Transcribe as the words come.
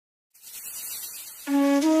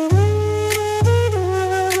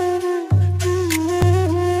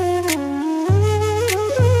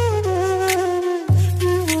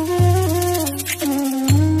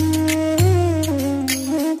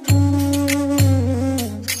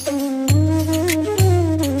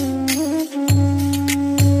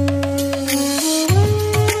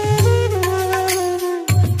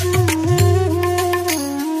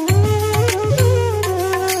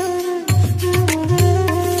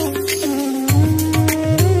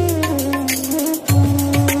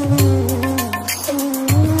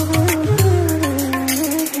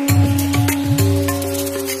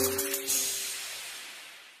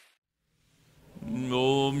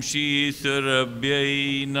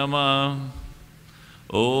Surabhyai Namah.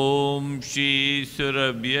 Om Shri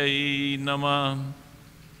Surabhyai Namah.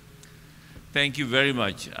 Thank you very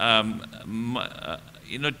much.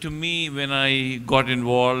 To me, when I got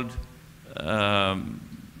involved,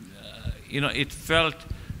 it felt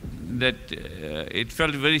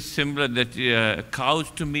very similar that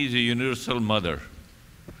cows to me is a universal mother.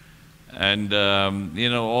 And,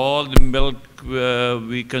 all the milk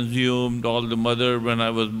we consumed, all the mother, when I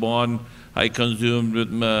was born, I consumed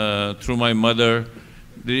through my mother.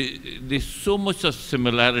 There's so much of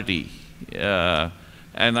similarity.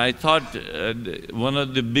 And I thought one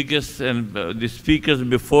of the biggest, and the speakers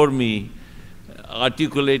before me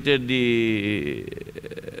articulated the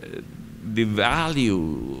value,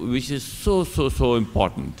 which is so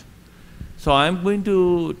important. So I'm going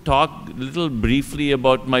to talk a little briefly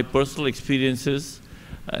about my personal experiences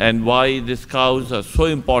and why these cows are so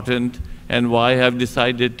important and why I have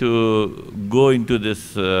decided to go into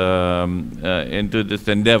this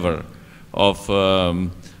endeavor of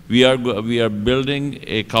we are building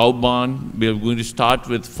a cow barn. We are going to start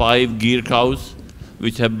with 5 Gir cows,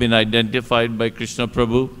 which have been identified by Krishna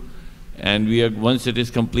Prabhu, and once it is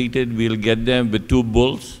completed, we'll get them with 2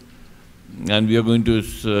 bulls. And we are going to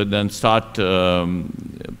then start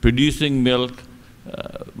producing milk,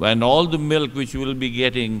 and all the milk which we will be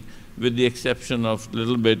getting, with the exception of a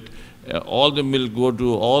little bit, all the milk go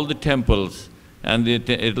to all the temples, and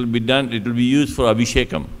it will be used for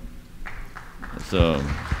Abhishekam. So,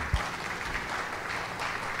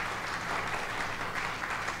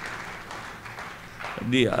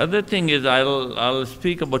 the other thing is I'll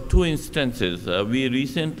speak about 2 instances. We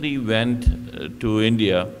recently went to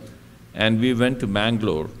India, and we went to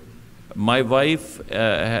Bangalore. My wife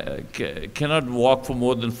cannot walk for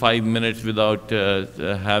more than 5 minutes without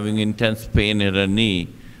having intense pain in her knee.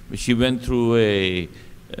 She went through a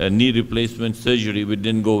knee replacement surgery, which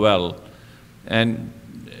didn't go well. And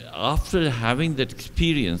after having that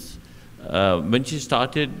experience, when she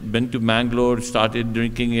went to Bangalore, started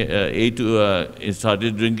drinking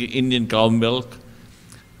Indian cow milk,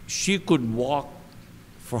 she could walk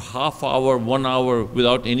for half hour, 1 hour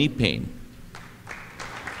without any pain.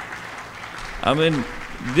 I mean,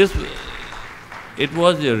 it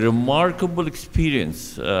was a remarkable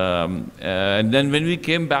experience. And then when we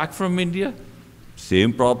came back from India,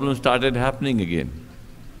 same problem started happening again.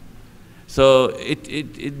 So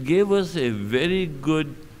it gave us a very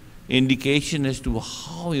good indication as to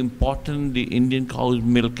how important the Indian cow's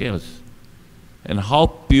milk is and how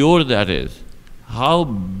pure that is, how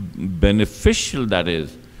beneficial that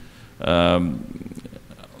is.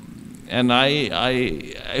 And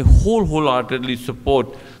I wholeheartedly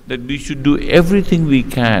support that we should do everything we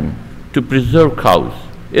can to preserve cows,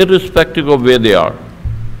 irrespective of where they are.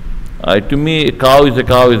 To me, a cow is a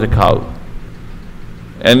cow is a cow.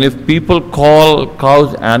 And if people call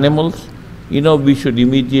cows animals, we should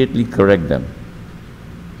immediately correct them.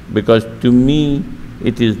 Because to me,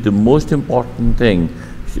 it is the most important thing.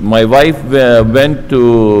 My wife went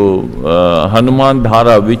to Hanuman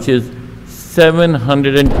Dhara, which is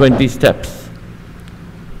 720 steps.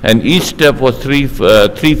 And each step was 3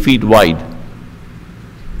 feet wide.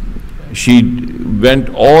 She went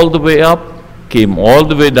all the way up, came all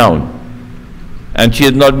the way down. And she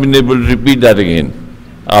has not been able to repeat that again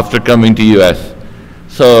after coming to US.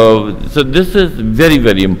 So this is very,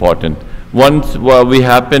 very important. Once we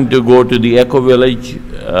happened to go to the Eco Village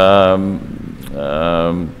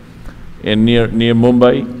near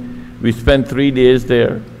Mumbai. We spent 3 days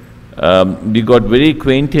there. We got very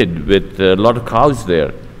acquainted with a lot of cows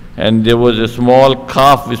there. And there was a small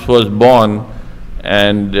calf which was born,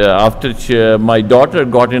 and after my daughter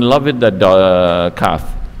got in love with that calf.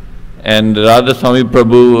 And Radha Swami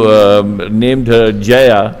Prabhu named her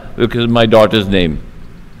Jaya because my daughter's name.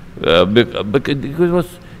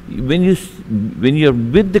 Because when you're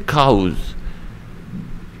with the cows,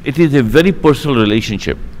 it is a very personal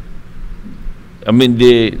relationship. I mean,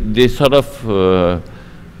 they sort of,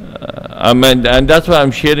 and that's why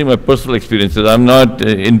I'm sharing my personal experiences. I'm not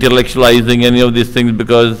intellectualizing any of these things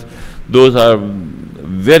because those are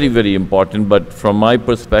very, very important, but from my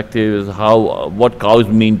perspective is what cows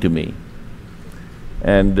mean to me.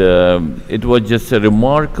 And it was just a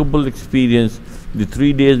remarkable experience. The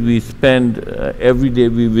 3 days we spent, every day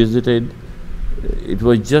we visited, it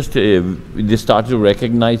was just, they started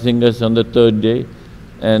recognizing us on the 3rd day,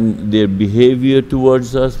 and their behavior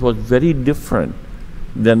towards us was very different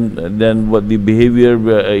than what the behavior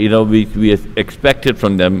we expected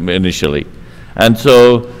from them initially. And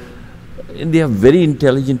so they are very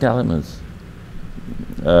intelligent animals.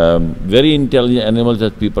 Very intelligent animals,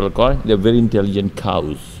 as people are called. They are very intelligent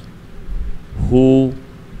cows. who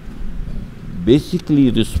basically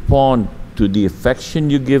respond to the affection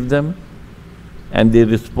you give them, and they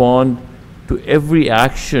respond to every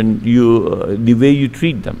action the way you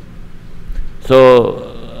treat them. So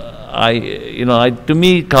to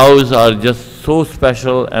me, cows are just so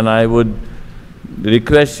special, and I would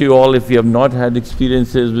request you all, if you have not had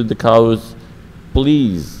experiences with the cows,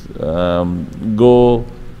 please go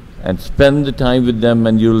and spend the time with them,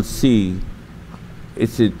 and you'll see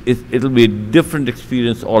it'll be a different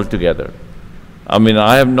experience altogether. I mean,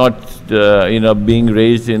 I have not, being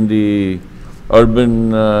raised in the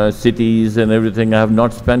urban cities and everything, I have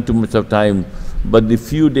not spent too much of time, but the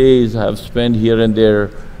few days I have spent here and there,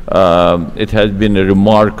 it has been a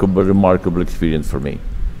remarkable experience for me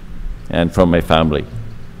and for my family.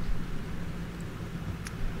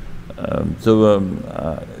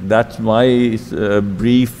 That's my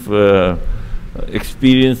brief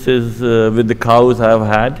experiences with the cows I have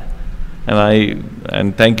had,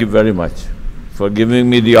 and thank you very much for giving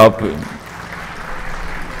me the opportunity.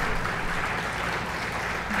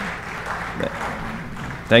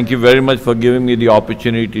 Thank you very much for giving me the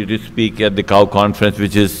opportunity to speak at the cow conference,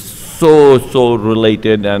 which is so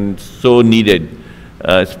related and so needed,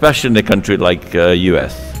 especially in a country like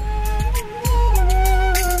US.